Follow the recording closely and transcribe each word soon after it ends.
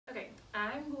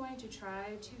I'm going to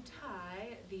try to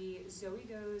tie the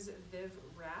ZoeGoes Viv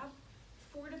wrap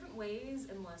 4 different ways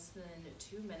in less than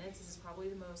 2 minutes. This is probably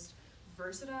the most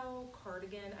versatile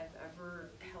cardigan I've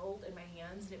ever held in my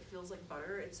hands, and it feels like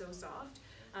butter. It's so soft.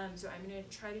 So I'm gonna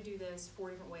try to do this 4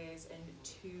 different ways in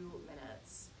 2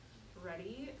 minutes.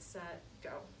 Ready, set,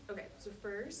 go. Okay, so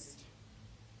first,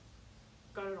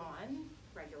 got it on,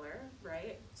 regular,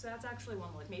 right? So that's actually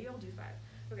 1 look. Maybe I'll do 5.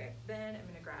 Okay, then I'm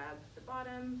gonna grab the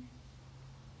bottom,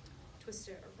 twist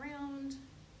it around,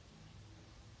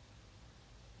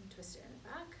 and twist it in the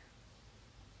back.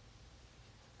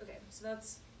 Okay, so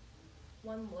that's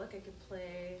 1 look. I could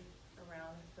play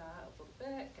around with that a little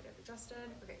bit, get it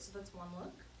adjusted. Okay, so that's 1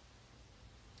 look.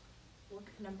 Look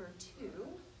number 2.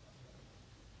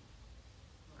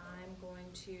 I'm going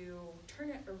to turn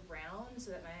it around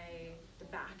so that the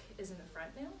back is in the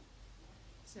front now.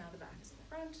 So now the back is in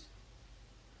the front.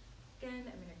 Again,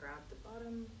 I'm going to grab the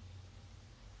bottom,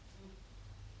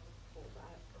 pull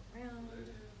that around,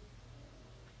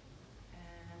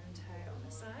 and tie it on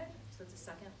the side. So that's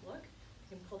a 2nd look. I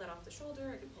can pull that off the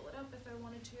shoulder, I can pull it up if I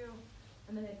wanted to.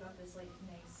 And then I've got this like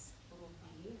nice little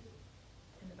V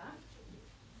in the back.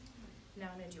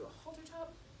 Now I'm going to do a halter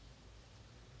top.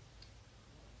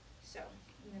 So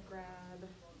I'm going to grab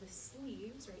the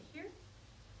sleeves right here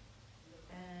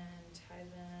and tie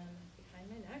them behind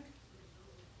my neck.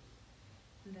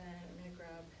 And then I'm going to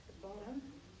grab the bottom,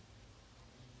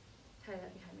 tie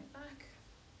that behind my back,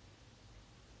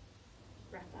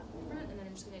 wrap that in the front, and then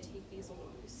I'm just going to take these little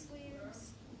loose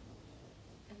sleeves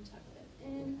and tuck them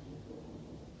in.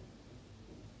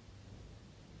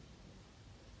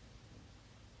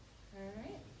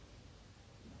 Alright.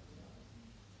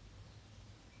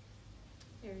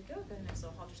 There we go, got a nice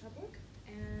little halter top look.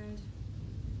 And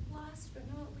last but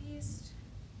not least,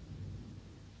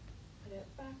 put it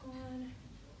back on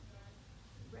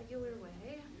regular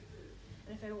way.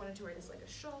 And if I wanted to wear this like a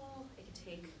shawl, I could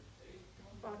take the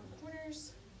bottom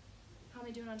corners. How am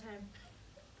I doing on time?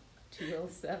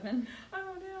 2:07.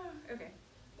 Oh no. Okay.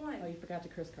 1. Oh, you forgot to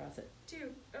crisscross it.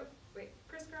 2. Oh, wait.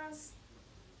 Crisscross.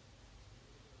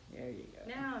 There you go.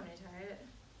 Now I'm going to tie it.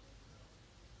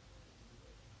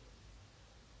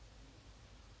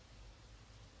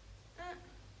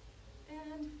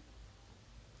 And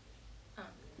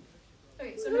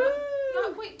okay, so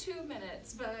not quite 2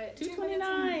 minutes, but 2 minutes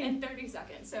and 30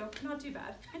 seconds, so not too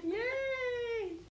bad. Yay!